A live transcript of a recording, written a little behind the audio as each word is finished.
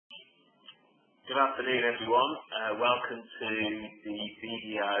Good afternoon, everyone. Welcome to the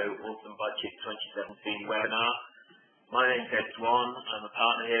BDO Autumn Budget 2017 webinar. My name's Ed Swan. I'm a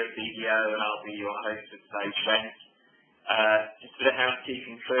partner here at BDO and I'll be your host for today's event. Just a bit of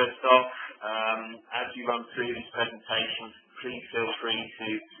housekeeping first off. As you run through this presentation, please feel free to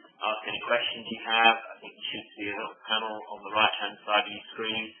ask any questions you have. I think you should see a little panel on the right-hand side of your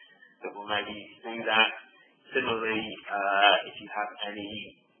screen that will maybe do that. Similarly, if you have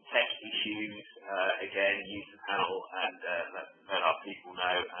any tech issues, again, use the panel and let our people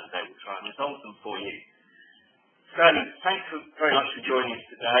know and they will try and resolve them for you. So, thanks very much for joining us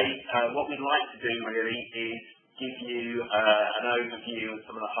today. What we'd like to do really is give you an overview of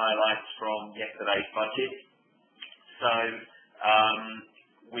some of the highlights from yesterday's budget. So,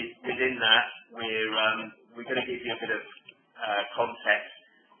 within that, we're going to give you a bit of context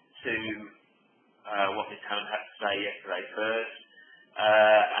to what Ms. Hammond had to say yesterday first.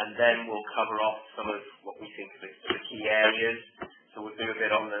 And then we'll cover off some of what we think are the key areas. So we'll do a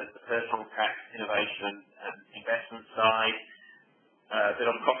bit on the personal tax, innovation and investment side, a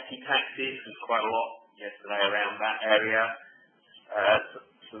bit on property taxes, there's quite a lot yesterday around that area,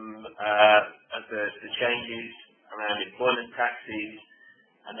 some of the changes around employment taxes,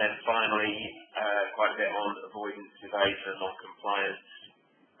 and then finally quite a bit on avoidance, evasion and non-compliance,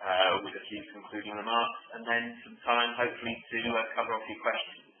 with a few concluding remarks, and then some time, hopefully, to cover off your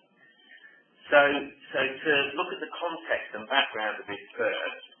questions. So to look at the context and background of this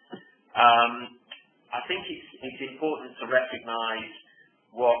first, I think it's important to recognise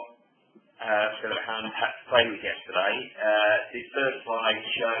what Philip Hammond had to play with yesterday. This first slide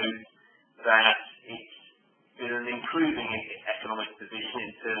shows that it's been an improving economic position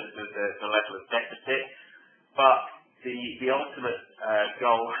in terms of the level of deficit, but the ultimate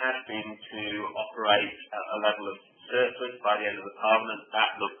goal has been to operate at a level of surplus by the end of the Parliament.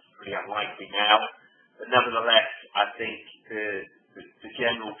 That looks pretty unlikely now, but nevertheless, I think the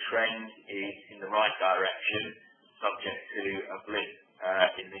general trend is in the right direction, subject to a blip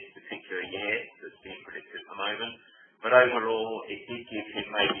in this particular year that's being predicted at the moment. But overall, it did give him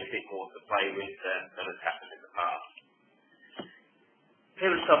maybe a bit more to play with than has happened in the past.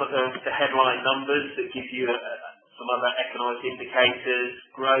 Here are some of the headline numbers that give you some other economic indicators.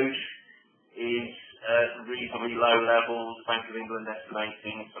 Growth is at reasonably low levels. Bank of England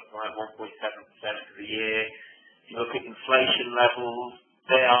estimating something like 1.7% for the year. If you look at inflation levels,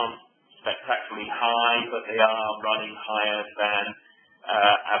 they aren't spectacularly high, but they are running higher than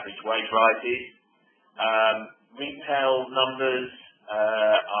average wage rises. Retail numbers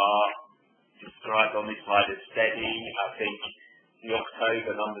are described on this slide as steady. I think the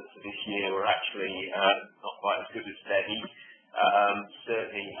October numbers for this year were actually not quite as good as steady.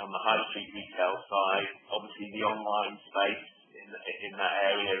 Certainly on the high street retail side, obviously the online space in that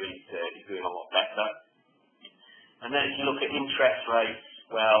area is doing a lot better. And then if you look at interest rates,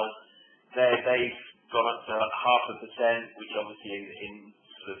 well, they've gone up to 0.5%, which obviously in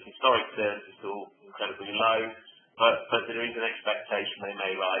sort of historic terms is still incredibly low, but there is an expectation they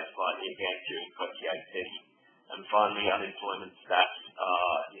may rise slightly again during 2018. And finally, unemployment stats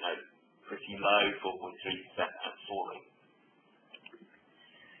are, pretty low, 4.3% and falling.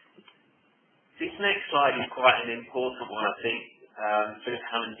 This next slide is quite an important one, I think. Philip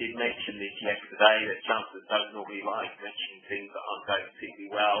Hammond did mention this yesterday, that chancellors don't normally like mentioning things that aren't going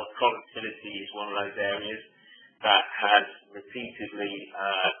particularly well. Productivity is one of those areas that has repeatedly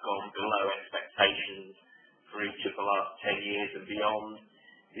gone below expectations for each of the last 10 years and beyond.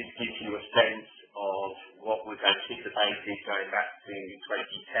 This gives you a sense of what was anticipated going back to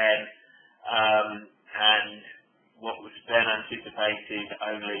 2010 and what was then anticipated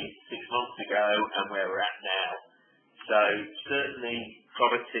only 6 months ago and where we're at now. So certainly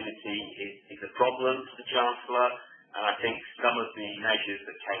productivity is a problem for the Chancellor, and I think some of the measures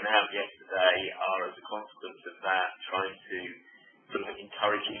that came out yesterday are as a consequence of that, trying to sort of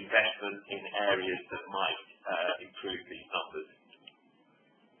encourage investment in areas that might improve these numbers.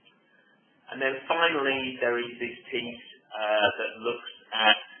 And then finally, there is this piece that looks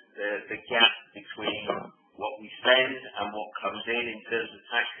at the gap between what we spend and what comes in terms of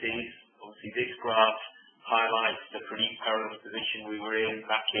taxes. Obviously, this graph highlights the pretty perilous position we were in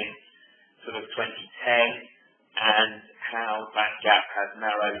back in sort of 2010 and how that gap has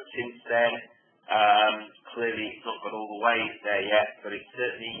narrowed since then. Clearly, it's not got all the way there yet, but it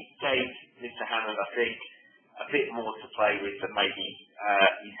certainly gave Mr. Hammond, I think, a bit more to play with than maybe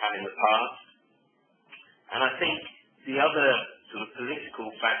he's had in the past. And I think the other sort of political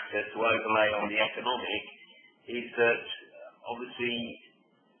factor to overlay on the economic is that obviously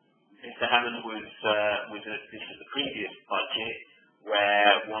Mr. Hammond was this is the previous budget where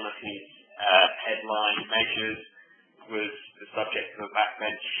one of his measures was the subject of a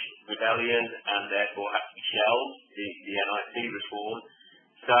backbench rebellion and therefore had to be shelved, the NIC reform.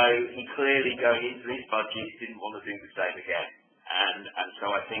 So he clearly, going into this budget, didn't want to do the same again. And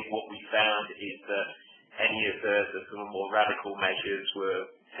so I think what we found is that any of the sort of more radical measures were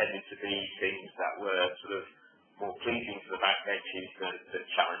tending to be things that were sort of more pleasing for the backbenches than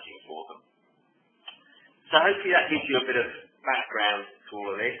challenging for them. So hopefully that gives you a bit of background to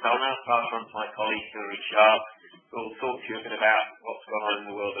all of this. I'll now pass on to my colleague, Hilary Sharp, who will talk to you a bit about what's going on in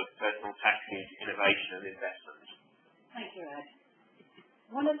the world of personal taxes, innovation and investment. Thank you, Ed.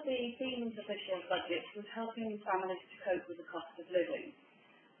 One of the themes of this year's budget was helping families to cope with the cost of living.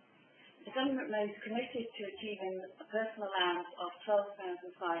 The government remains committed to achieving a personal allowance of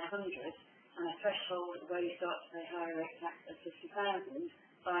 $12,500 and a threshold where you start to pay higher rate tax of $50,000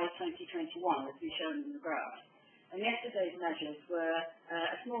 by 2021, as we've shown in the graph. And yesterday's measures were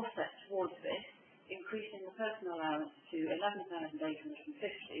a small step towards this, increasing the personal allowance to $11,850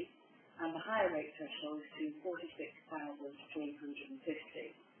 and the higher rate threshold to $46,350.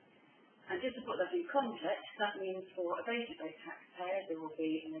 And just to put that in context, that means for a basic rate taxpayer there will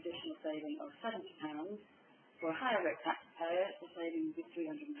be an additional saving of £70. For a higher rate taxpayer, the saving will be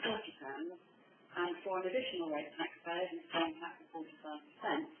 £340. And for an additional rate taxpayer who's paying tax of 45%,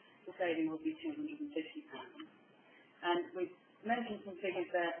 the saving will be £250. And we've mentioned some figures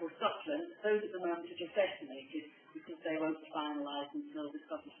there for Scotland. Those at the moment are just estimated because they won't be finalised until the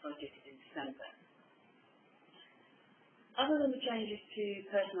Scottish budget in December. Other than the changes to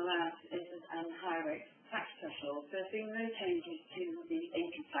personal allowances and higher rate tax thresholds, there have been no changes to the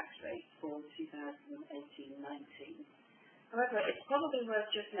income tax rate for 2018-19. However, it's probably worth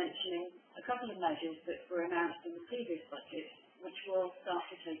just mentioning a couple of measures that were announced in the previous budget, which will start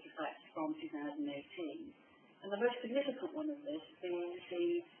to take effect from 2018. And the most significant one of this being the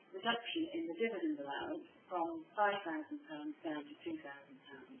reduction in the dividend allowance from £5,000 down to £2,000.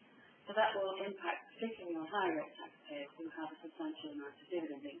 So that will impact particularly on higher rate taxpayers who have a substantial amount of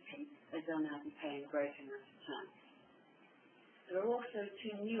dividend income, as they'll now be paying a greater amount of tax. There are also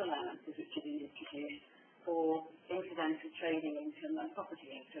two new allowances which have been introduced for incidental trading income and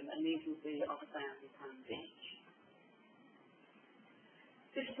property income, and these will be of £1,000 each.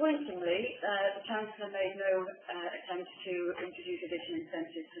 Disappointingly, the Chancellor made no attempt to introduce additional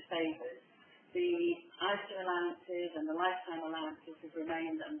incentives for savers. The ISA allowances and the lifetime allowances have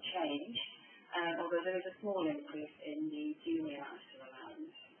remained unchanged, although there is a small increase in the junior ISA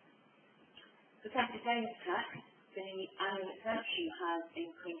allowance. For capital gains tax, the annual exemption has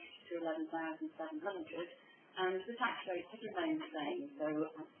increased to $11,700, and the tax rate has remained the same, so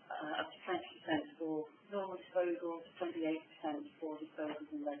up to 20% for normal disposals, 28% for disposals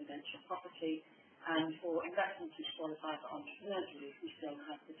in residential property, and for investments which qualify for entrepreneurs relief, we still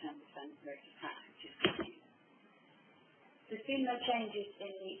have the 10% rate of tax, which is good. There's been no changes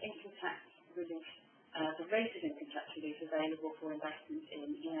in the income tax relief, the rate of income tax relief available for investments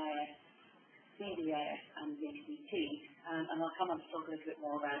in EIS, CDAS and VCT, and I'll come on to talk a little bit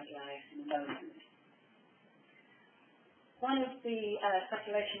more about EIS in a moment. One of the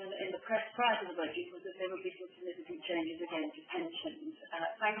speculation in the press prior to the budget was that there would be some significant changes again to pensions.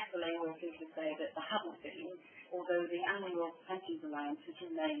 Thankfully, we're pleased to say that there haven't been, although the annual pensions allowance has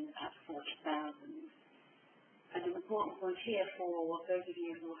remained at $40,000. And an important point here for those of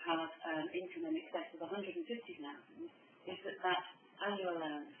you who have income in excess of $150,000 is that that annual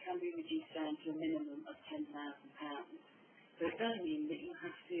allowance can be reduced down to a minimum of £10,000. So it does mean that you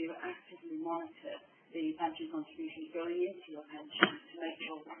have to actively monitor the pension contributions going into your pension to make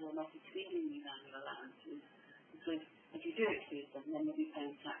sure that you're not exceeding these annual allowances, because if you do exceed them, then you'll be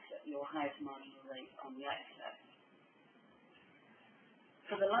paying tax at your highest marginal rate on the excess.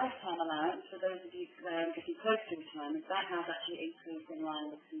 For the lifetime allowance, for those of you getting close to retirement, that has actually increased in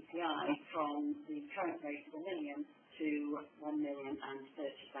line with CPI from the current rate of $1 million to $1,030,000.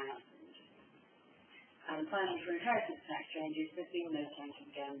 And finally, for inheritance tax changes, there's been no change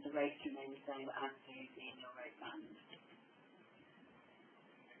again. The rates remain the same as per the annual rate band.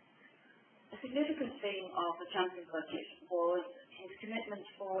 A significant theme of the Chancellor's budget was his commitment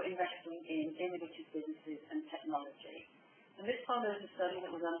for investing in innovative businesses and technology. And this follows a study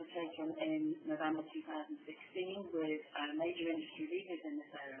that was undertaken in November 2016 with major industry leaders in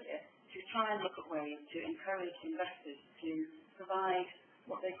this area to try and look at ways to encourage investors to provide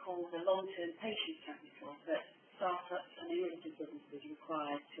what they call the long-term patient capital that startups and innovative businesses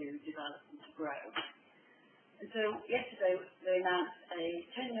require to develop and to grow. And so yesterday they announced a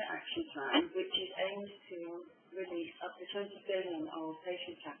 10-year action plan which is aimed to release up to $20 billion of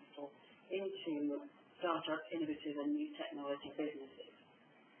patient capital into startup, innovative and new technology businesses.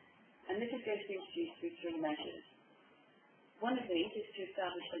 And And this is going to be introduced through three measures. One of these is to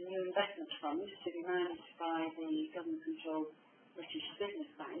establish a new investment fund to be managed by the government-controlled British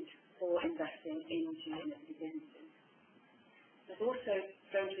Business Bank for investing into innovative businesses. There's also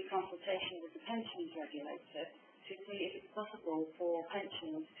going to be consultation with the pensions regulator to see if it's possible for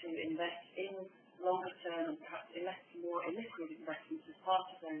pensioners to invest in longer-term and perhaps more illiquid investments as part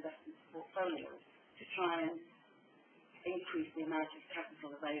of their investment portfolio to try and increase the amount of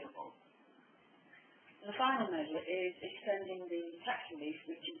capital available. The final measure is extending the tax relief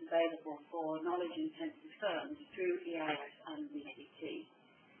which is available for knowledge-intensive firms through EIS and VCT.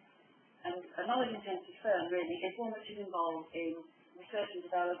 And a knowledge-intensive firm really is one which is involved in research and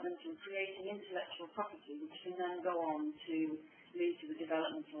development and creating intellectual property which can then go on to lead to the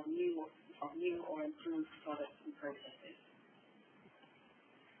development of new or improved products and processes.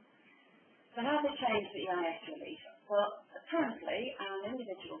 So how have they changed the EIS relief? Well, currently, an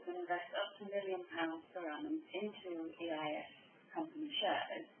individual can invest up to £1 million per annum into EIS company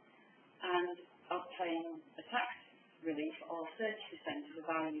shares and obtain a tax relief of 30% of the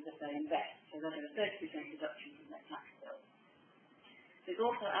value that they invest, so they'll get a 30% reduction from their tax bill. There's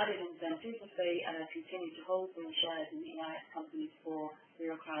also added incentives if they continue to hold these shares in EIS companies for the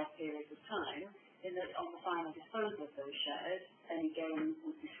required periods of time, in that on the final disposal of those shares, any gains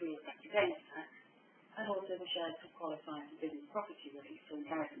would be free of capital gains tax, and also the shares could qualify for business property relief for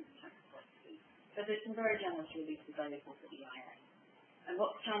inheritance tax purposes. So there's some very generous relief available for EIS. And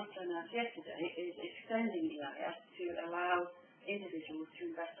what the Chancellor announced yesterday is extending EIS to allow individuals to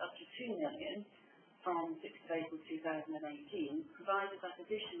invest up to £2 million from 6th of April 2018, provided that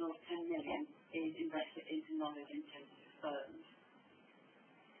additional £10 million is invested into knowledge-intensive firms.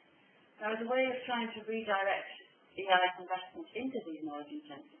 Now, as a way of trying to redirect EIS investment into these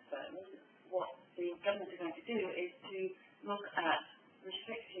knowledge-intensive firms, what the government is going to do is to look at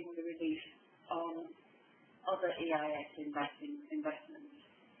restricting the relief on other EIS investments.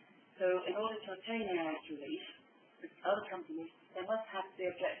 So in order to obtain EIS relief, other companies, they must have the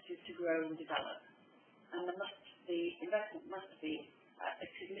objective to grow and develop. And the investment must be at a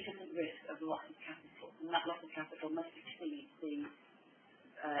significant risk of loss of capital, and that loss of capital must exceed the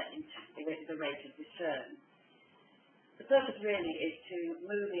rate of return. The purpose really is to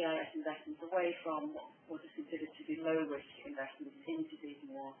move the EIS investments away from what is considered to be low-risk investments into these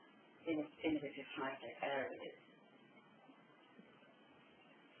more innovative high-tech areas.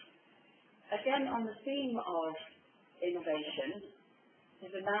 Again, on the theme of innovation,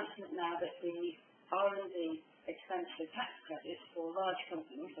 there's an announcement now that the R&D expenditure tax credit for large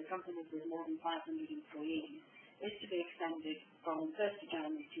companies, so companies with more than 500 employees, is to be extended from 1st of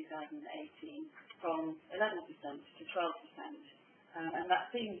January 2018 from 11% to 12%. And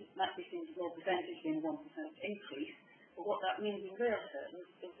that seems more percentage being 1% increase, but what that means in real terms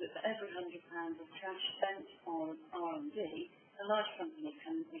is that for every £100 of cash spent on R&D, a large company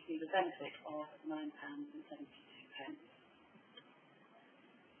can receive a benefit of £9.72.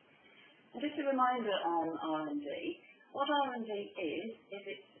 And just a reminder on R&D, what R&D is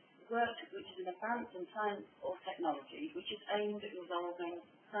it's work which is an advance in science or technology which is aimed at resolving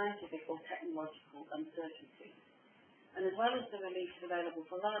scientific or technological uncertainties. And as well as the relief available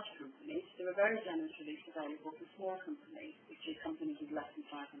for large companies, there are very generous relief available for small companies, which is companies with less than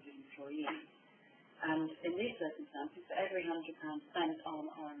 500 employees. And in these circumstances, for every £100 spent on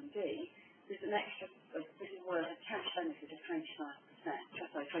R&D, there's an extra, this is worth a cash benefit of £25.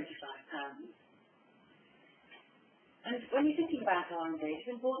 And when you're thinking about R&D, it's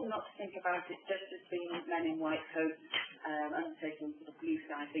important not to think about it just as being men in white coats undertaking sort of blue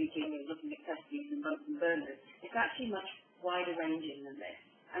sky thinking and looking at test tubes and Bunsen burners. It's actually much wider ranging than this.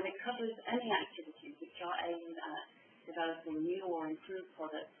 And it covers any activities which are aimed at developing new or improved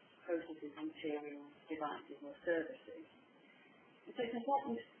products, processes, materials, devices or services. And so it's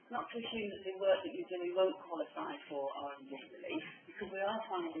important not to assume that the work that you're doing won't qualify for R&D relief, because we are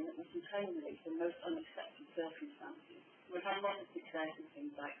finding that we can claim relief in most unexpected circumstances. We've had lots of success with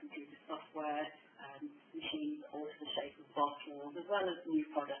things like computer software, machines altered the shape of bottles, as well as new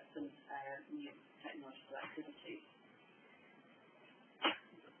products and new technological activities.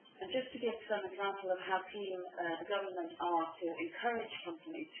 And just to give some example of how keen the government are to encourage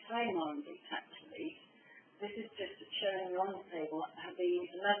companies to claim R&D tax relief, this is just showing you on the table the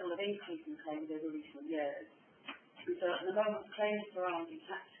level of increase in claims over recent years. And so at the moment, claims for R&D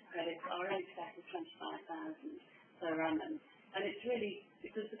tax credits are in excess of 25,000 per annum. And it's really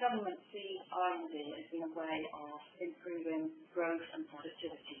because the government sees R&D as being a way of improving growth and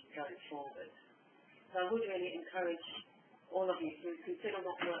productivity going forward. So I would really encourage all of you to consider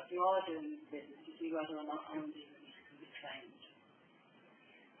what work you are doing in business to see whether or not R&D relief can be claimed.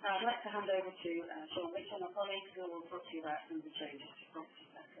 I'd like to hand over to Sean Mitchell, my colleague, who will talk to you about some of the changes to property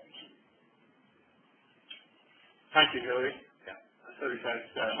taxation. Thank you, Hilary. As Hilary says,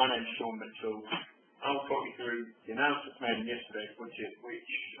 my name is Sean Mitchell. I'll talk you through the announcements made in yesterday's budget,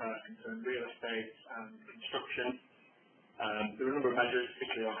 which concern real estate and construction. There are a number of measures,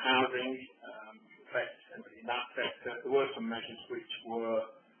 particularly on housing, affect in that sector. There were some measures which were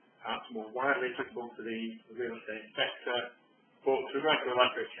perhaps more widely applicable to the real estate sector, but to a greater or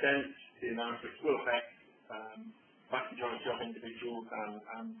lesser extent, the announcements will affect vast majority of individuals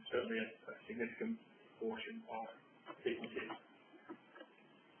and certainly a significant portion of businesses.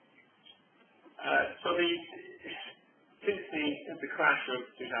 Since the crash of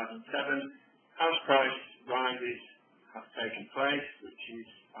 2007, house price rises have taken place, which is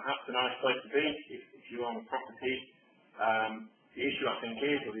perhaps a nice place to be if you own a property. The issue, I think,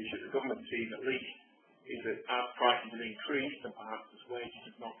 is, or the issue the government sees at least, is that as prices have increased and perhaps as wages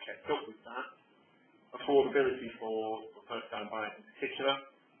have not kept up with that, affordability for first-time buyers in particular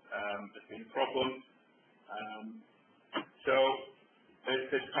has been a problem. So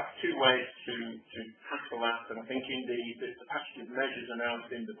there's perhaps two ways to tackle that, and I think in the package of measures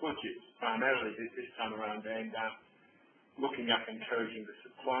announced in the budget, primarily this time around aimed at looking at encouraging the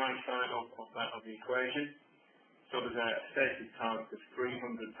supply side of the equation. So there's a stated target of 300,000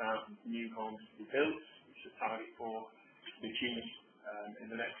 new homes to be built, which is a target to be achieved in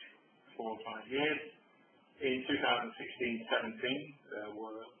the next 4 or 5 years. In 2016-17, there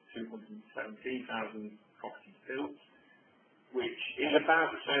were 217,000 properties built, which is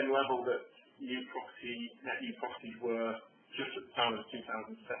about the same level that net new properties were just at the time of the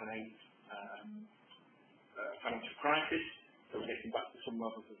 2007-8 financial crisis. So we're getting back to some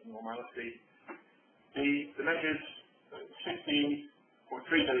levels of normality. The measures, 16.3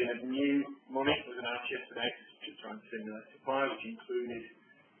 billion of new money was announced yesterday to try and stimulate supply, which included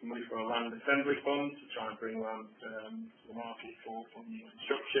money for a land assembly fund to try and bring land to the market for new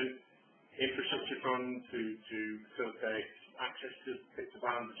construction, infrastructure fund to facilitate access to bits of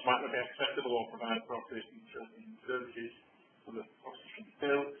land which might not be accessible or provide appropriate utilities and services so that properties can be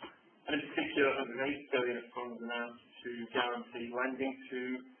built, and in particular 180 billion of funds announced to guarantee lending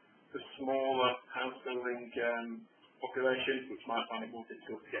to the smaller house building population, which might find it more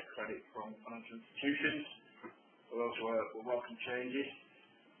difficult to get credit from financial institutions. So those were welcome changes.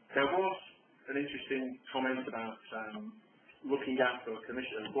 There was an interesting comment about looking at or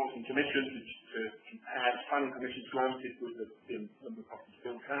reporting commissions to compare planning permissions granted with the number of properties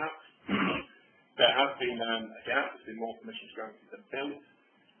built out. There has been a gap. There's been more permissions granted than built.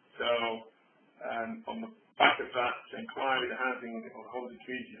 So on the back of that inquiry, the Housing or Homes and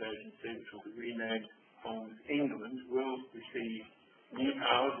Communities Agency, which will be renamed Homes England, will receive new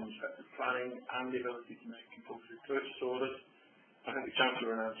powers in respect of planning and the ability to make compulsory purchase orders. I think the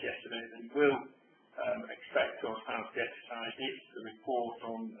Chancellor announced yesterday that he will expect those powers to be exercised if the report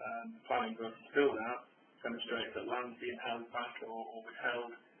on planning versus build out demonstrates that land being held back or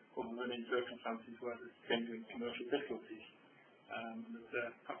withheld other than in circumstances where there's genuine commercial difficulties.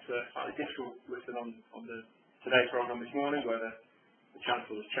 There's perhaps a slightly difficult listen on the Today programme this morning where the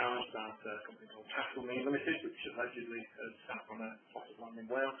Chancellor was challenged about a company called Castlemaine Limited, which allegedly has sat on a plot of land in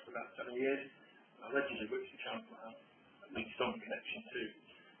Wales for about 7 years, allegedly which the Chancellor has at least some connection to.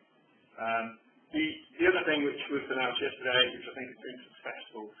 The other thing which was announced yesterday, which I think has been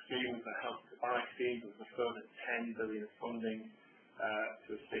successful, schemes that Help to Buy scheme, was a further 10 billion of funding to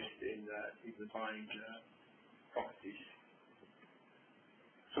assist in people buying properties.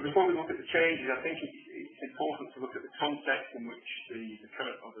 So before we look at the changes, I think it's important to look at the context in which the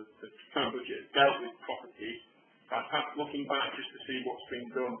current budget has dealt with property. Perhaps looking back just to see what's been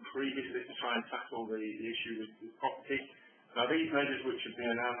done previously to try and tackle the issue with property. Now these measures which have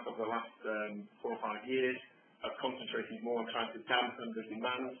been announced over the last 4 or 5 years have concentrated more on trying to dampen the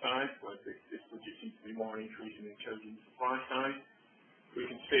demand side, whereas this budget seems to be more increasing in encouraging the supply side. We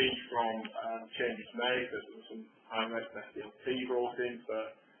can see from changes made that there was some high rates of SDLT brought in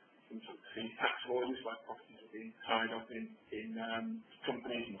for some sort of tax avoidance, like properties are being tied up in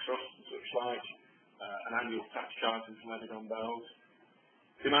companies and trusts and such like. An annual tax charge is levied on those.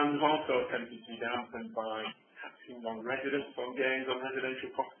 Demand was also attempted to be dampened by taxing non-residents on gains on residential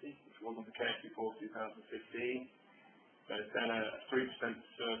property, which wasn't the case before 2015. There's then a 3%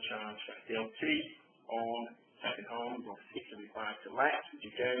 surcharge for SDLT on second homes, or particularly buy-to-let, which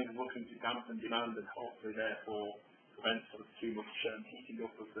again is looking to dampen demand and hopefully therefore prevent sort of too much heating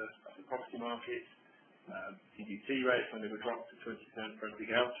up of the property market. CGT rates, when they were dropped to 20% for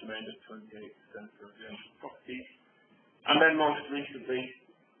everything else, remained at 28% for residential properties. And then most recently,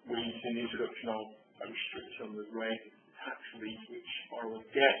 we've seen the introduction of a restriction on the rate of tax relief which borrowers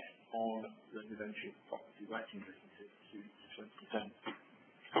get on residential property letting businesses to 20%.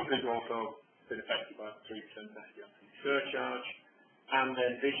 Companies are also been affected by the 3% SDLT surcharge, and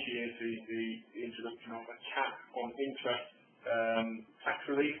then this year the introduction of a cap on interest tax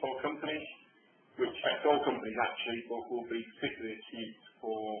relief for companies, which affects all companies actually, but will be particularly acute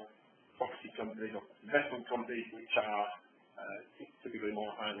for property companies or investment companies, which are typically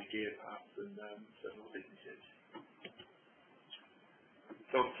more highly geared perhaps than certain other businesses.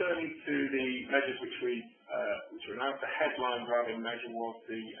 So turning to the measures which were announced, the headline grabbing measure was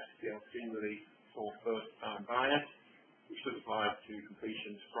the SDLT relief for first-time buyers, which does apply to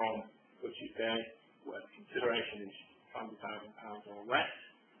completions from budget day, where the consideration is £500,000 or less.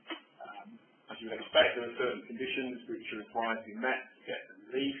 As you would expect, there are certain conditions which are required to be met to get the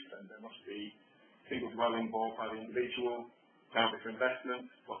relief, and there must be single dwelling bought by the individual, family for investment,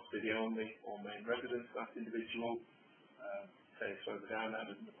 got to be the only or main residence of that individual. Say further down, that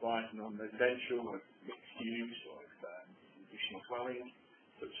doesn't apply to non-residential or mixed use or additional dwelling,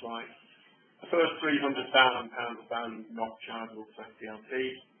 such like. The first £300,000 of value not chargeable to SDLT.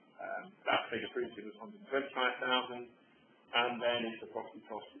 That figure previously was £125,000, and then if the property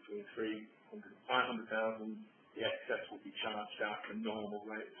costs between £300,000 and £500,000, the excess will be charged at the normal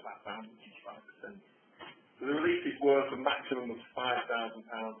rate for that band, which is 5%. So the relief is worth a maximum of £5,000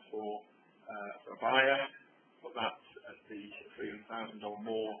 for a buyer, but that's at the £300,000 or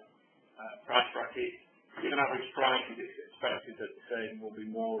more price bracket. Given average price, it's expected that the saving will be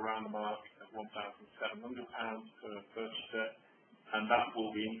more around the mark of £1,700 per purchaser, and that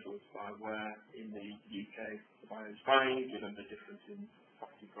will be influenced by where in the UK the buyer is buying, given the difference in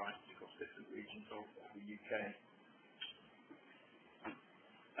property prices across different regions of the UK.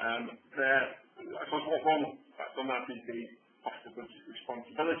 I suppose one fact on that is the Office of Budget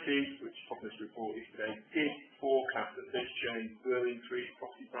Responsibility, which published a report yesterday, did forecast that this change will increase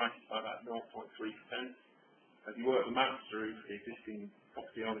property prices by about 0.3%. As you work the maths through the existing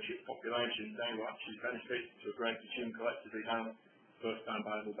property ownership population, they will actually benefit to a greater tune collectively than first-time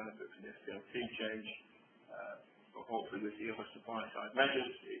buyers will benefit from the SDLT change. But hopefully with the other supply-side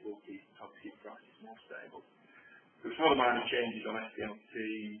measures, it will help keep prices more stable. There's some other minor changes on SDLT,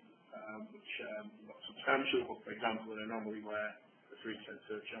 which are not substantial, but for example, an anomaly where the 3%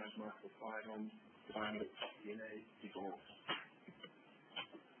 surcharge might be applied on the buying of property in a divorce.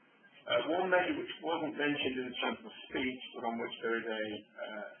 One measure which wasn't mentioned in the Chancellor's speech, but on which there is a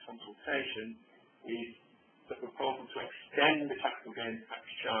consultation, is the proposal to extend the capital gains tax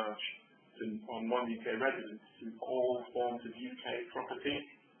charge on non-UK residents to all forms of UK property.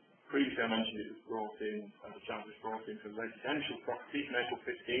 Previously I mentioned it was brought in, the charge was brought in for residential property from April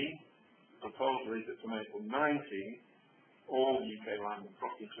 15. The proposal is that from April 19, all UK land and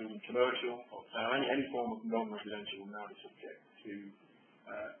property, including commercial, any form of non-residential will now be subject to,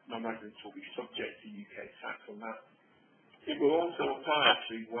 non-residents will be subject to UK tax on that. It will also apply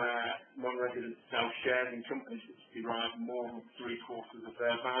actually where non-residents sell shares in companies which derive more than 3/4 of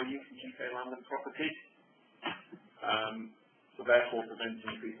their value from UK land and property. So therefore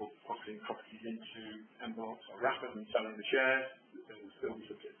preventing people putting properties into envelopes or wrappers and selling the shares. They will still be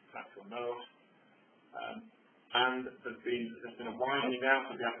subject to tax on those. And there's been a widening out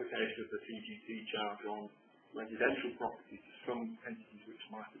of the application of the TGT charge on residential property to some entities which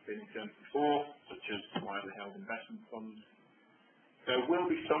might have been exempt before, such as widely held investment funds. There will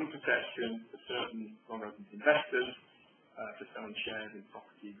be some protection for certain non-resident investors for selling shares in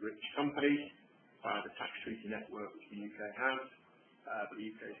property-rich companies via the tax treaty network which the UK has. But the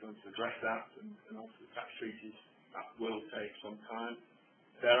UK is going to address that, and also the tax treaties. That will take some time.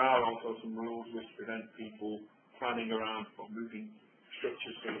 There are also some rules which prevent people planning around or moving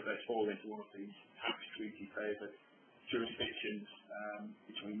structures so that they fall into one of these tax treaty favoured jurisdictions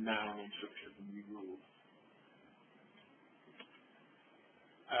between now and the introduction of the new rules.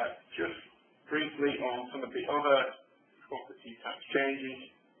 Just briefly on some of the other property tax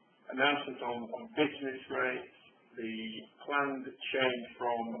changes, announcements on business rates, the planned change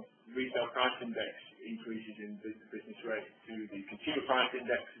from retail price index increases in business rates to the consumer price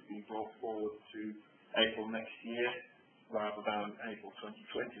index has been brought forward to April next year rather than April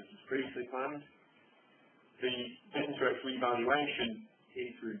 2020 as was previously planned. The business rates revaluation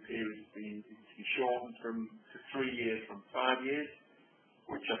interim period has been shortened to 3 years from 5 years,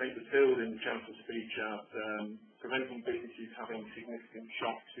 which I think was billed in the Chancellor's speech at preventing businesses having significant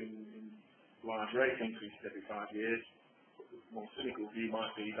shocks in large rate increases every 5 years. The more cynical view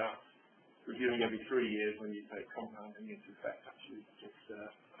might be that reviewing every 3 years when you take compounding into effect actually gets a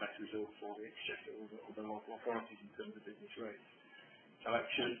better result for the Exchequer or the local authorities in terms of business rate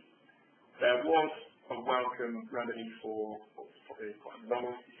collection. There was a welcome remedy for what's probably quite a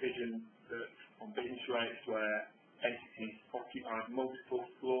novel decision that on business rates where entities occupied multiple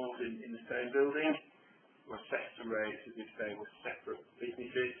floors in the same building were set to rates as if they were separate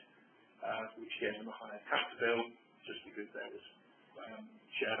businesses, which gave them a higher tax bill just because there was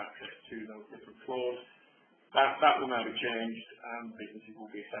shared access to those different floors. That will now be changed, and businesses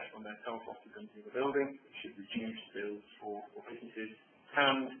will be assessed on their total occupancy of the building, which should reduce bills for businesses,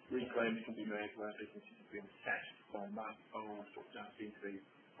 and reclaims can be made where businesses have been assessed on that old but now seem to be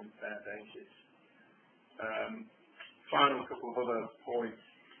unfair basis. Final couple of other points,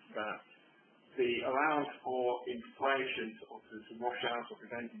 that the allowance for inflation, to wash out or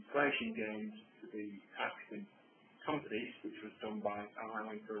prevent inflation gains to be taxed in companies, which was done by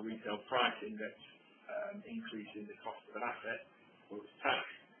allowing for a retail price index increase in the cost of an asset, or its tax,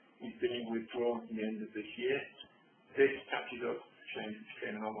 is being withdrawn from the end of this year. This catches up change which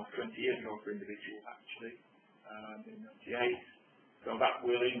came in almost 20 years ago for individuals actually, in 98. So that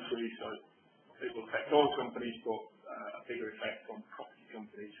will increase, so it will affect all companies, but a bigger effect on property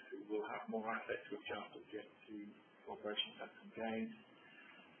companies who will have more assets which are subject to corporation tax and gains.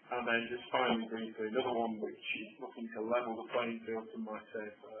 And then just finally briefly, another one which is looking to level the playing field, some might say,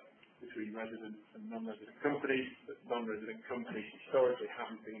 between resident and non-resident companies, but non-resident companies historically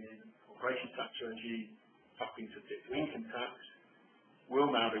haven't been in the corporation tax regime, have been subject to income tax, will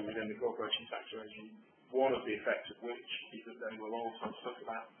now be within the corporation tax regime, one of the effects of which is that they will also suffer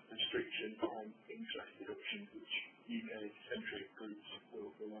that restriction on interest deductions, which UK-centric groups will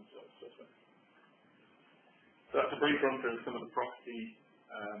also suffer. So that's a brief run through of some of the property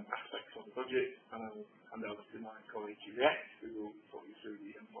aspects of the budget, and I will hand over to my colleague Juliette, who will talk you through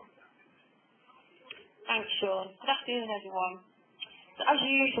the employment tax. Thanks, Sean. Good afternoon, everyone. So, as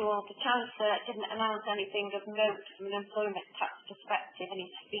usual, the Chancellor didn't announce anything of note from an employment tax perspective in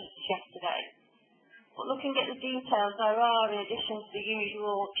his speech yesterday. But looking at the details, there are, in addition to the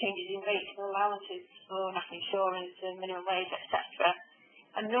usual changes in rates and allowances for national insurance and minimum wage, etc.,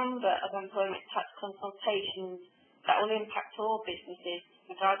 a number of employment tax consultations that will impact all businesses,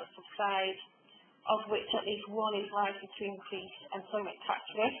 regardless of size, of which at least one is likely to increase employment tax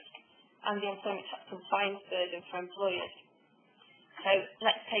risk and the employment tax compliance burden for employers. So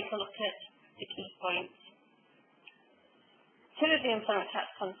let's take a look at the key points. Two of the employment tax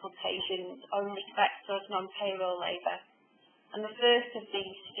consultations are in respect of non-payroll labour, and the first of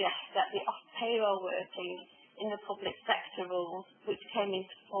these suggests that the off-payroll working in the public sector rules, which came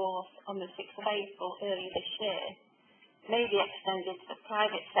into force on the 6th of April earlier this year, may be extended to the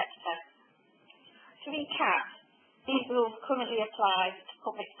private sector. To recap, these rules currently apply to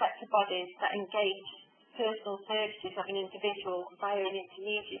public sector bodies that engage personal services of an individual via an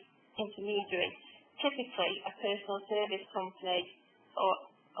intermediary, typically a personal service company or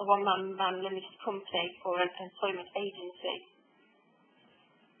a one-man limited company or an employment agency.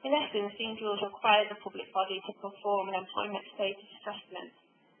 In essence, these rules require the public body to perform an employment status assessment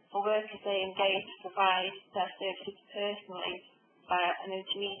for workers they engage to provide their services personally via an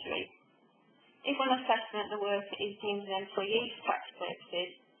intermediary. If on assessment the worker is deemed an employee for tax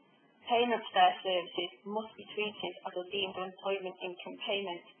purposes, payment for their services must be treated as a deemed employment income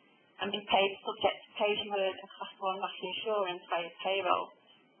payment and be paid subject to pay as you earn and Class 1 national insurance via payroll,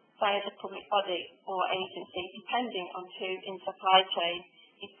 via the public body or agency, depending on who in supply chain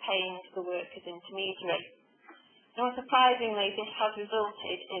is paying the worker's intermediary. Now, unsurprisingly, this has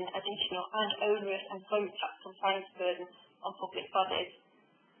resulted in additional and onerous employment tax compliance burden on public bodies.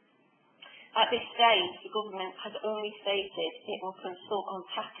 At this stage, the government has only stated it will consult on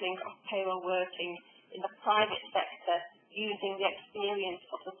tackling off-payroll working in the private sector using the experience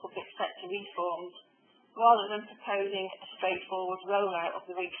of the public sector reforms, rather than proposing a straightforward rollout of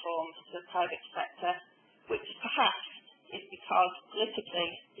the reforms to the private sector, which perhaps is because politically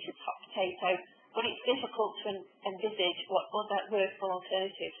it's a hot potato, but it's difficult to envisage what other workable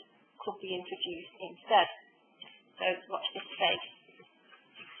alternatives could be introduced instead. So watch this space.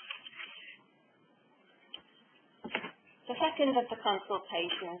 The second of the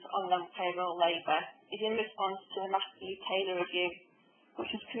consultations on non-payroll labour is in response to the Matthew Taylor Review,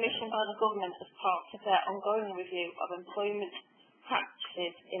 which was commissioned by the government as part of their ongoing review of employment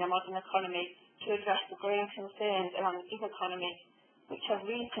practices in a modern economy to address the growing concerns around the gig economy, which have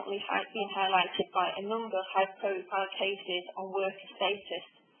recently been highlighted by a number of high-profile cases on worker status,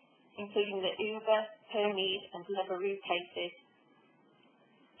 including the Uber, Hermes and Deliveroo cases.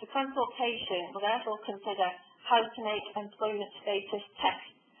 The consultation will therefore consider how to make employment status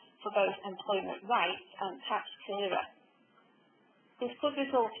tests for both employment rights and tax clearer. This could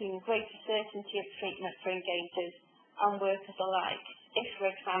result in greater certainty of treatment for engagers and workers alike, if, for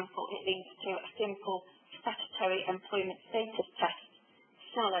example, it leads to a simple statutory employment status test,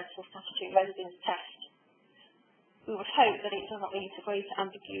 similar to the statutory residence test. We would hope that it doesn't lead to greater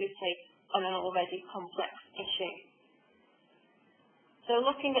ambiguity on an already complex issue. So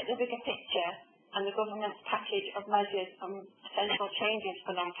looking at the bigger picture and the government's package of measures and potential changes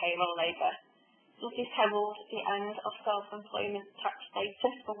for non-payroll labour, does this herald the end of self-employment tax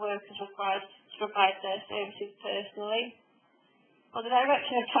status for workers required to provide their services personally? Well, the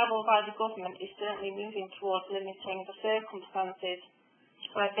direction of travel by the government is certainly moving towards limiting the circumstances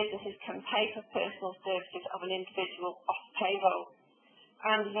where businesses can pay for personal services of an individual off payroll,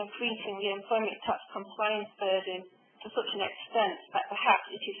 and is increasing the employment tax compliance burden to such an extent that perhaps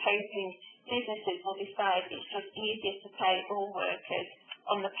it is hoping businesses will decide it's just easier to pay all workers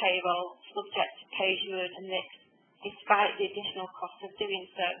on the payroll subject to pay-as-you-earn and NICs, despite the additional cost of doing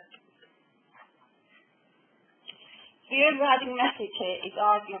so. The overriding message here is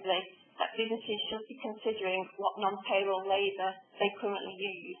arguably that businesses should be considering what non-payroll labour they currently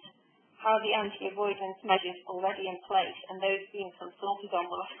use, how the anti-avoidance measures already in place and those being consulted on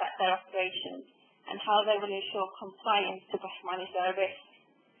will affect their operations, and how they will ensure compliance to best manage their risks.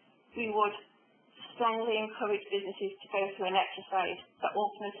 We would strongly encourage businesses to go through an exercise that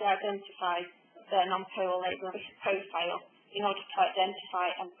ultimately identifies their non-payroll labour risk profile in order to identify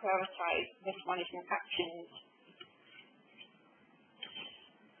and prioritise risk management actions.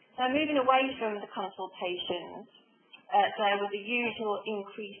 Now, moving away from the consultations, there were the usual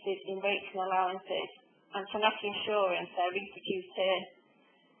increases in rates and allowances, and for national insurance they're reproduced here.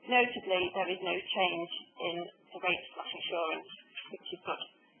 Notably, there is no change in the rates for national insurance, which is good.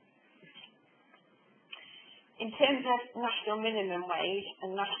 In terms of national minimum wage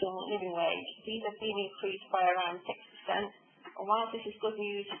and national living wage, these have been increased by around 6%, and whilst this is good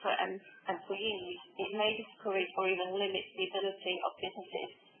news for employees, it may discourage or even limit the ability of businesses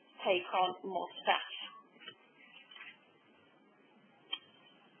to take on more staff.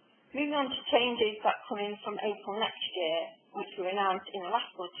 Moving on to changes that come in from April next year, which were announced in the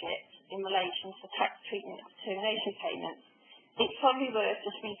last budget in relation to tax treatment of termination payments, it's probably worth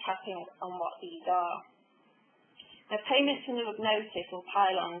just recapping on what these are. Now, payments in lieu of notice or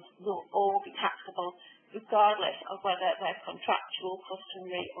pylons will all be taxable, regardless of whether they're contractual,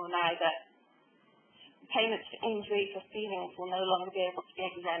 customary, or neither. Payments for injury for feelings will no longer be able to be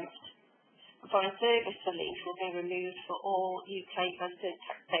exempt. Foreign service relief will be removed for all UK resident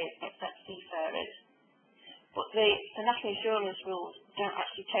taxpayers except seafarers. But the national insurance rules don't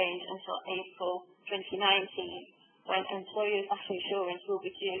actually change until April 2019, when employers' national insurance will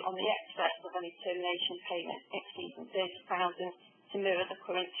be due on the excess of any termination payment exceeding £30,000 to mirror the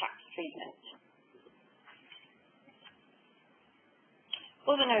current tax treatment.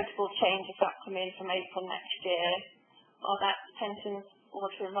 Other notable changes that come in from April next year are that pensions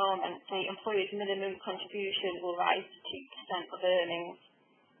auto enrolment, the employer's minimum contribution will rise to 2% of earnings,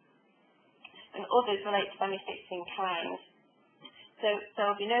 and others relate to benefits in kind. So there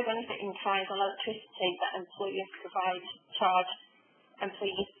will be no benefit in kind on electricity that employers charge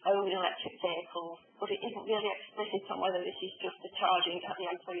employees own electric vehicles, but it isn't really explicit on whether this is just the charging at the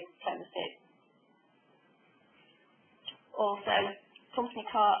employer's premises. Also, company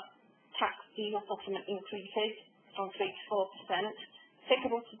car tax diesel supplement increases from 3 to 4%,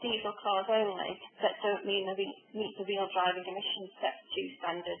 applicable to diesel cars only that don't meet the real driving emissions Step 2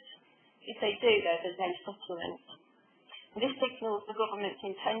 standards. If they do, though, there's no supplement. This signals the government's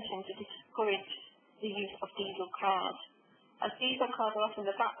intention to discourage the use of diesel cars. As diesel cars are often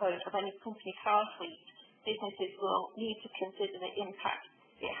the backbone of any company car fleet, businesses will need to consider the impact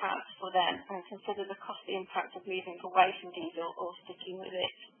it has for them and consider the costly impact of moving away from diesel or sticking with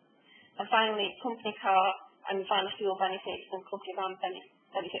it. And finally, company car and van fuel benefits and company van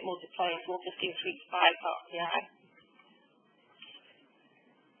benefit multipliers will just increase by part of the eye.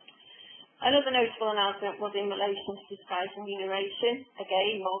 Another notable announcement was in relation to disguised remuneration.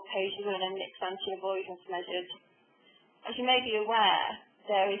 Again, more pay-as-you-earn and NICs anti-avoidance measures. As you may be aware,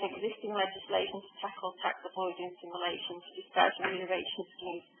 there is existing legislation to tackle tax avoidance in relation to disguised remuneration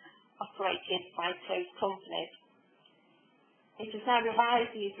schemes operated by closed companies. It has now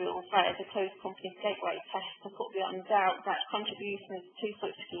revised these rules via the closed company gateway test to put beyond doubt that contributions to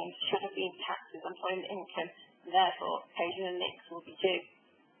such schemes should have been taxed as employment income, and therefore pay-as-you-earn and NICs will be due.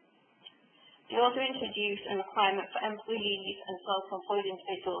 They also introduced a requirement for employees and self-employed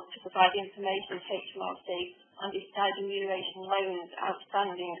individuals to provide information to HMRC on disguised remuneration loans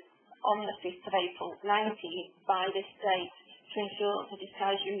outstanding on the 5th of April 19 by this date to ensure the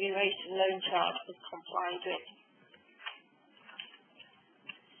disguised remuneration loan charge was complied with.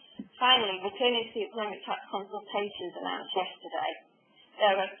 Finally, returning to the employment tax consultations announced yesterday,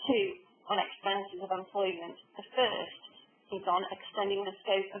 there are two on expenses of employment. The first is on extending the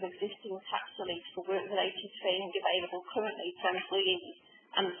scope of existing tax relief for work-related training available currently to employees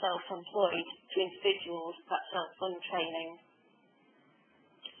and self-employed to individuals that self-fund training.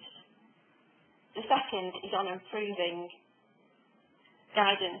 The second is on improving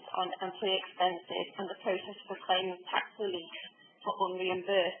guidance on employee expenses and the process for claiming tax relief for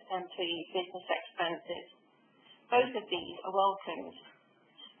unreimbursed employee business expenses. Both of these are welcomed.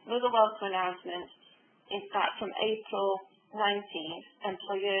 Another welcome announcement is that from April 19,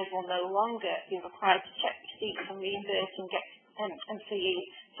 employers will no longer be required to check receipts and reimbursing employees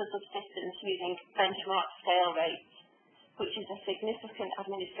for subsistence using benchmark scale rates, which is a significant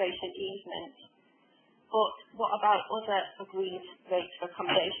administration easement. But what about other agreed rates for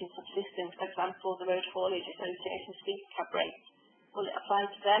accommodation subsistence, for example, the Road Haulage Association's fleet cap rate? Will it apply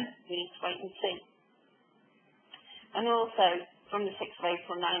to them? We need to wait and see. And also, from the 6th of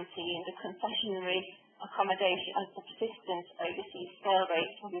April 19, the concessionary accommodation and subsistence overseas scale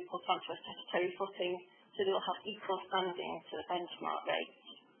rates will be put onto a statutory footing, so they will have equal standing to the benchmark rates.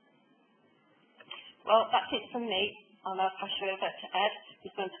 Well, that's it from me. I'll now pass you over to Ed,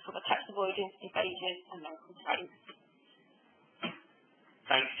 who's going to cover tax avoidance, evasion and non-compliance.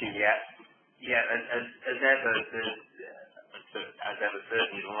 Thanks, Juliette. Yeah, as ever,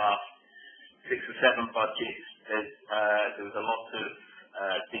 certainly in the last 6 or 7 budgets, there was a lot of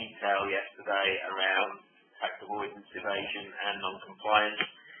detail yesterday around tax avoidance, evasion and non-compliance,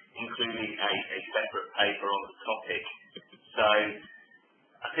 including a separate paper on the topic. So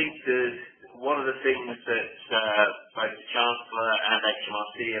I think one of the things that both the Chancellor and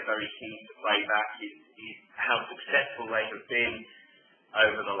HMRC are very keen to play back is how successful they have been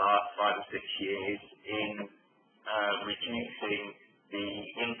over the last 5 or 6 years in reducing the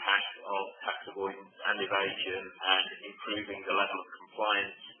impact of tax avoidance and evasion and improving the level of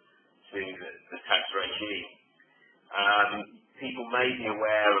compliance to the tax regime. People may be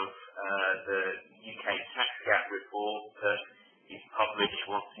aware of the UK tax gap report that is published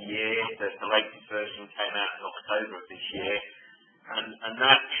once a year. The latest version came out in October of this year, and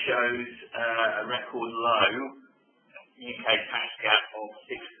that shows a record low UK tax gap of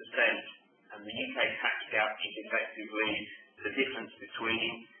 6%. And the UK tax gap is effectively the difference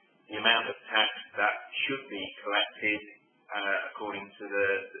between the amount of tax that should be collected according to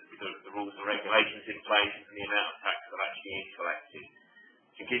the rules and regulations in place and the amount of tax that actually is collected.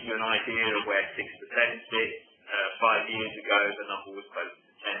 To give you an idea of where 6% sits, 5 years ago the number was close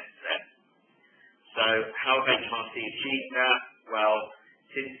to 10%. So how have HMRC achieved that? Well,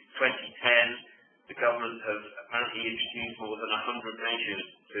 since 2010, the government have apparently introduced more than 100 measures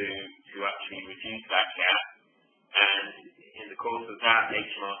to actually reduce that gap, and in the course of that,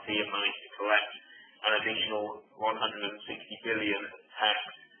 HMRC have managed to collect an additional 160 billion of tax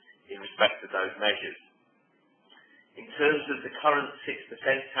in respect of those measures. In terms of the current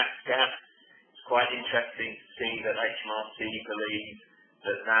 6% tax gap, it's quite interesting to see that HMRC believes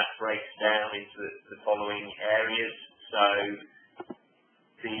that breaks down into the following areas. So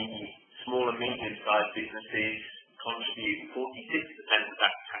the small and medium-sized businesses contribute 46% of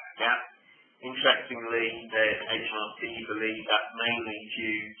that tax gap. Interestingly, the HMRC believe that's mainly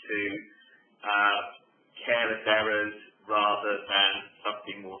due to careless errors rather than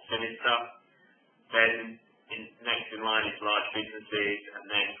something more sinister. Then next in line is large businesses, and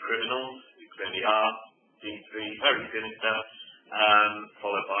then criminals, who clearly are, seem to be very sinister,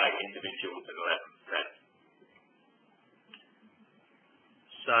 followed by individuals at 11%.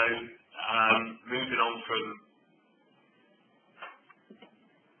 So, moving on from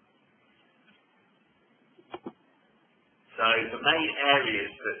the main areas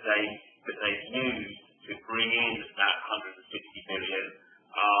that they've used to bring in that 160 billion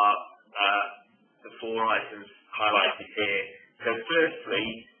are the 4 items highlighted here. So firstly,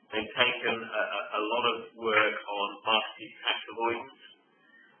 they've taken a lot of work on marketing tax avoidance.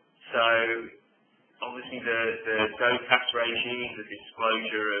 So obviously the DOE tax regime, the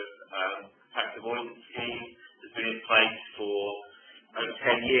disclosure of tax avoidance scheme, has been in place for over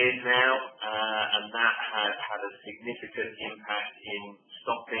 10 years now, and that has had a significant impact in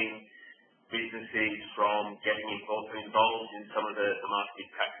stopping businesses from getting involved in some of the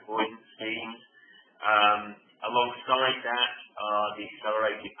marketing tax avoidance schemes. Alongside that are the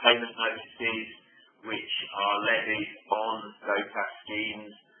accelerated payment notices, which are levied on those tax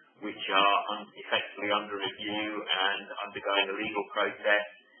schemes which are effectively under review and undergoing a legal process.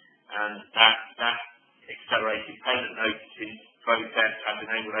 And that accelerated payment notices process has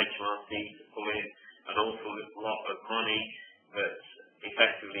enabled HMRC to pull in an awful lot of money that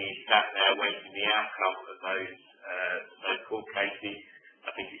effectively is sat there waiting the outcome of those court cases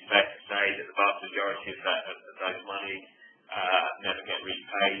I think it's fair to say that the vast majority of those monies never get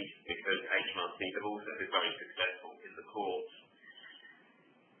repaid because HMRC have also been very successful in the courts.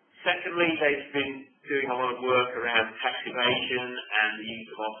 Secondly, they've been doing a lot of work around tax evasion and the use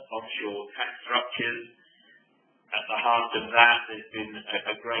of offshore tax structures. At the heart of that, there's been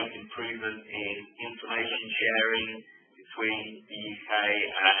a great improvement in information sharing between the UK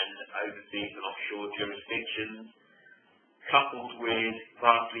and overseas and offshore jurisdictions, coupled with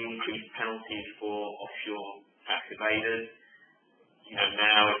vastly increased penalties for offshore tax evaders. You know,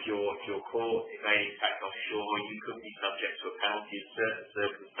 now if you're caught evading tax offshore, you could be subject to a penalty in certain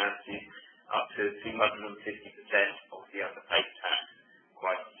circumstances up to 250% of the underpaid tax,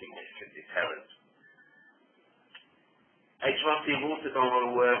 quite a significant deterrent. HMRC have also done a lot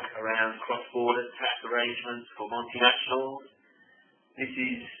of work around cross-border tax arrangements for multinationals. This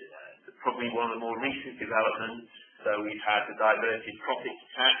is probably one of the more recent developments. So we've had the diverted profits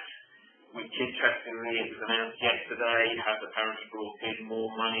tax, which interestingly, it was announced yesterday, has apparently brought in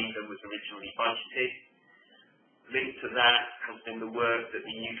more money than was originally budgeted. Linked to that has been the work that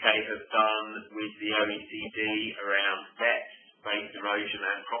the UK has done with the OECD around debt-based erosion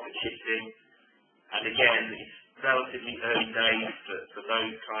and profit shifting. And again, it's relatively early days for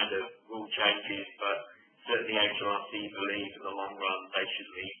those kind of rule changes, but certainly HMRC believe in the long run they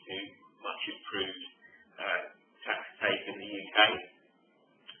should lead to much improved tax take in the UK.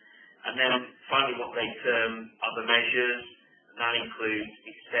 And then finally what they term other measures, and that includes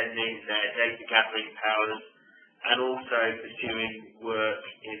extending their data gathering powers and also pursuing work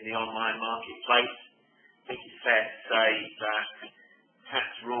in the online marketplace. I think it's fair to say that tax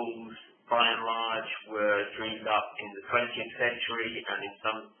rules by and large were dreamed up in the 20th century and in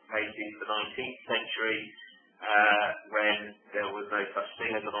some cases the 19th century when there was no such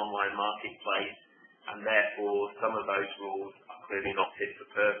thing as an online marketplace, and therefore some of those rules are clearly not fit for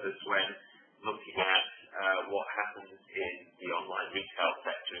purpose when looking at what happens in the online retail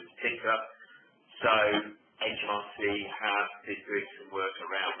sector in particular. So HMRC have been doing some work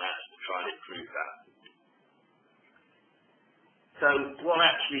around that to try and improve that. So what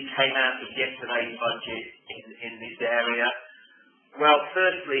actually came out of yesterday's budget in this area? Well,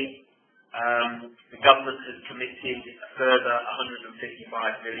 firstly, the government has committed a further £155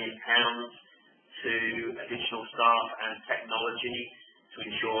 million to additional staff and technology to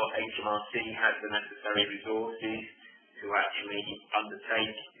ensure HMRC has the necessary resources to actually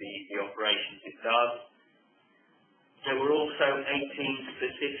undertake the operations it does. There were also 18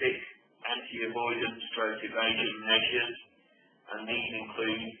 specific anti-avoidance/evasion measures, and these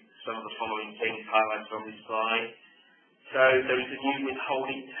include some of the following things highlighted on this slide. So there is a new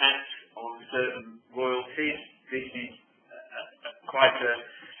withholding tax on certain royalties. This is quite a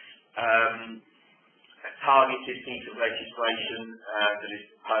targeted piece of legislation that is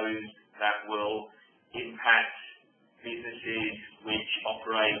proposed that will impact businesses which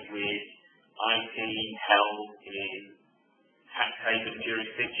operate with IP held in tax haven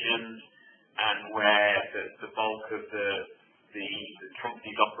jurisdictions and where the bulk of the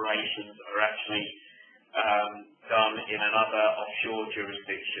company's operations are actually done in another offshore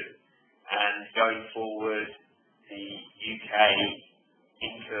jurisdiction. And going forward, the UK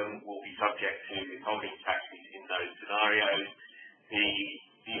income will be subject to withholding taxes in those scenarios.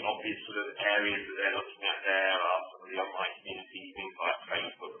 The obvious sort of areas that they're looking at there are some of the online communities, things like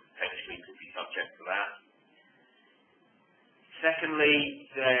Facebook potentially could be subject to that. Secondly,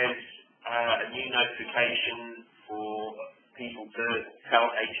 there's a new notification for people to tell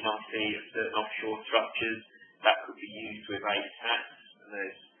HMRC of certain offshore structures that could be used to evade tax, and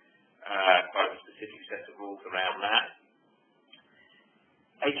there's quite a specific set of rules around that.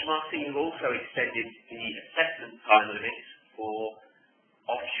 HMRC have also extended the assessment time limits for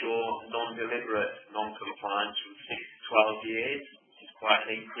offshore non-deliberate non-compliance from 6 to 12 years, which is quite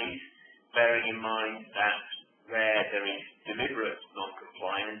an increase, bearing in mind that where there is deliberate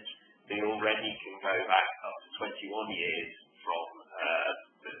non-compliance, they already can go back up to 21 years from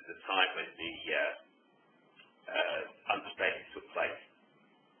the time when the understatement took place.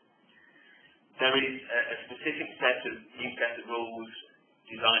 There is a specific new set of rules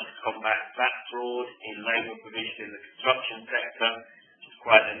designed to combat VAT fraud in labour provision in the construction sector, which is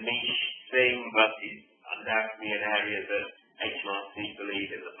quite a niche thing, but is undoubtedly an area that HMRC believe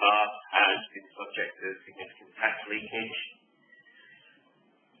in the past has been subject to significant tax leakage.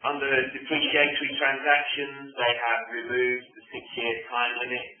 Under depreciatory transactions, they have removed the 6-year time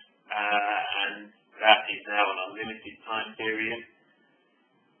limit, and that is now an unlimited time period.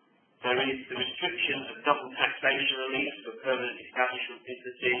 There is the restriction of double taxation relief for permanent establishment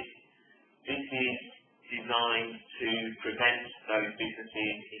businesses. This is designed to prevent those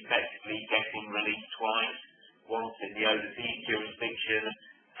businesses effectively getting released twice, once in the overseas jurisdiction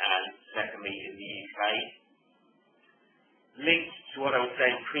and secondly in the UK. Linked to what I was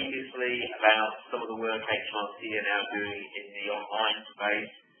saying previously about some of the work HMRC are now doing in the online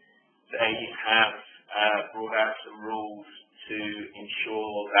space, they have brought out some rules to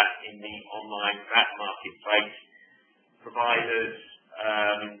ensure that in the online VAT marketplace, providers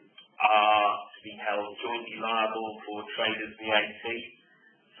are to be held jointly liable for traders' VAT.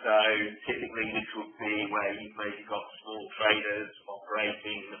 So typically this would be where you've maybe got small traders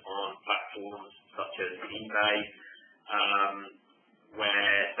operating on platforms such as eBay,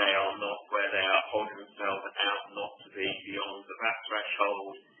 where they are holding themselves out not to be beyond the VAT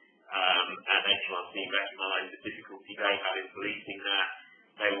threshold, and HMRC recognise the difficulty they have in policing that.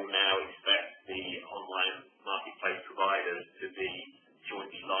 They will now expect the online marketplace providers to be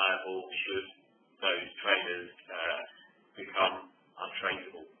jointly liable should those traders become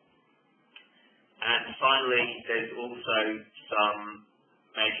untraceable. And finally, there's also some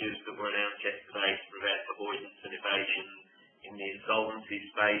measures that were announced yesterday to prevent avoidance and evasion in the insolvency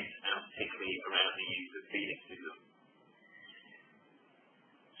space, and particularly around the use of Phoenixism.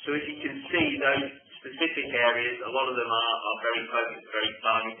 So as you can see, those specific areas, a lot of them are very focused, very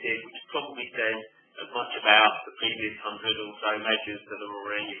targeted, which probably says as much about the previous 100 or so measures that are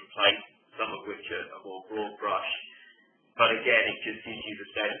already in place, some of which are more broad brush. But again, it just gives you the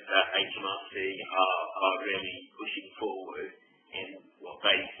sense that HMRC are really pushing forward in what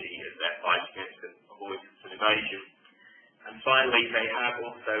they see as their fight against avoidance and evasion. And finally, they have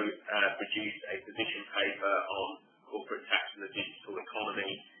also produced a position paper on corporate tax in the digital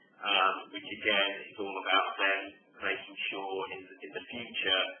economy, which again is all about them making sure in the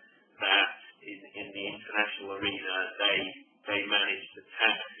future that in the international arena they manage to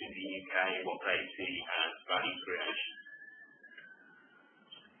tax in the UK what they see as value creation.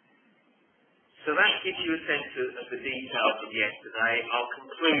 So that gives you a sense of the details of yesterday. I'll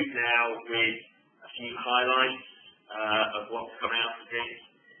conclude now with a few highlights of what's come out of this,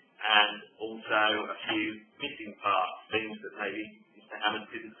 and also a few missing parts, things that maybe Mr. Hammond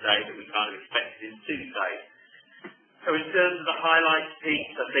didn't say that we kind of expected him to say. So in terms of the highlights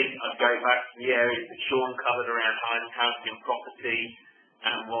piece, I think I'd go back to the areas that Sean covered around housing and property,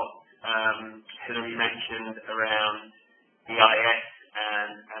 and what Hilary mentioned around EIS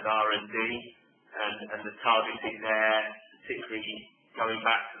and R&D, and the targeting there, particularly going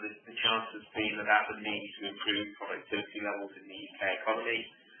back to the Chancellor's theme about the need to improve productivity levels in the UK economy.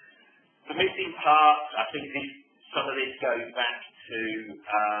 The missing parts, I think some of this goes back to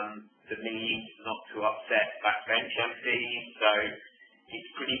the need not to upset backbench MPs. So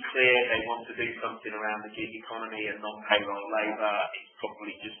it's pretty clear they want to do something around the gig economy and non-payroll labour. It's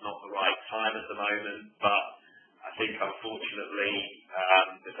probably just not the right time at the moment, but I think unfortunately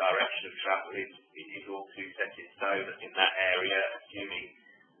the direction of travel is all too set in stone in that area, assuming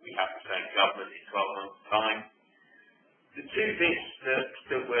we have the same government in 12 months' time. The two bits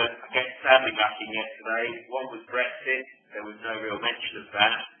that were, I guess, sadly lacking yesterday, one was Brexit. There was no real mention of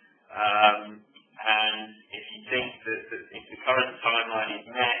that. And if you think that if the current timeline is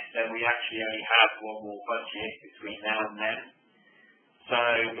met, then we actually only have one more budget between now and then. So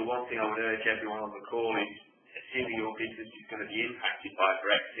the one thing I would urge everyone on the call is, assuming your business is going to be impacted by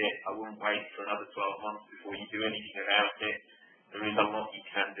Brexit, I wouldn't wait for another 12 months before you do anything about it. There is a lot you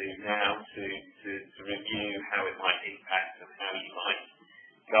can do now to review how it might impact and how you might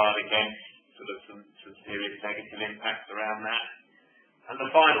guard against sort of some serious negative impacts around that. And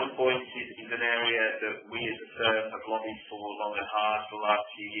the final point is an area that we as a firm have lobbied for long and hard for the last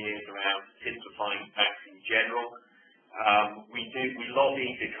few years around simplifying tax in general. We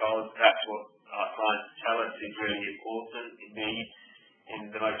lobby because that's what our clients tell us is really important. Indeed, in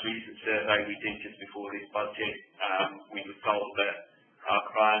the most recent survey we did just before this budget, we were told that our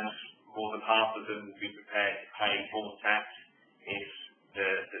clients, more than half of them, would be prepared to pay more tax if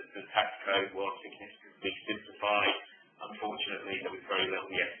the tax code was significantly simplified. Unfortunately, there was very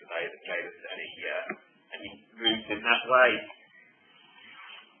little yesterday that gave us any moves in that way.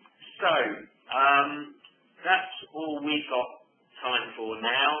 So, that's all we've got time for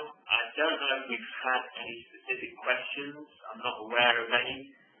now. I don't know if we've had any specific questions. I'm not aware of any.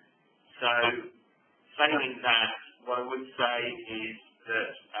 So, failing that, what I would say is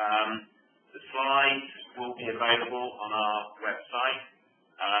that the slides will be available on our website.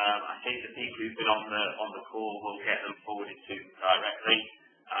 I think the people who've been on the call will get them forwarded to them directly.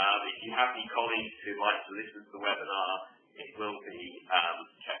 If you have any colleagues who'd like to listen to the webinar, it will be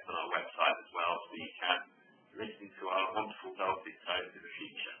checked on our website as well, so you can listen to our wonderful dulcet tones in the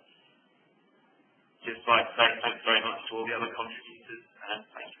future. Just other contributors, and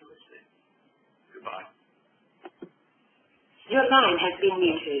thank you for listening. Goodbye. Your line has been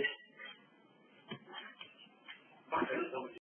muted.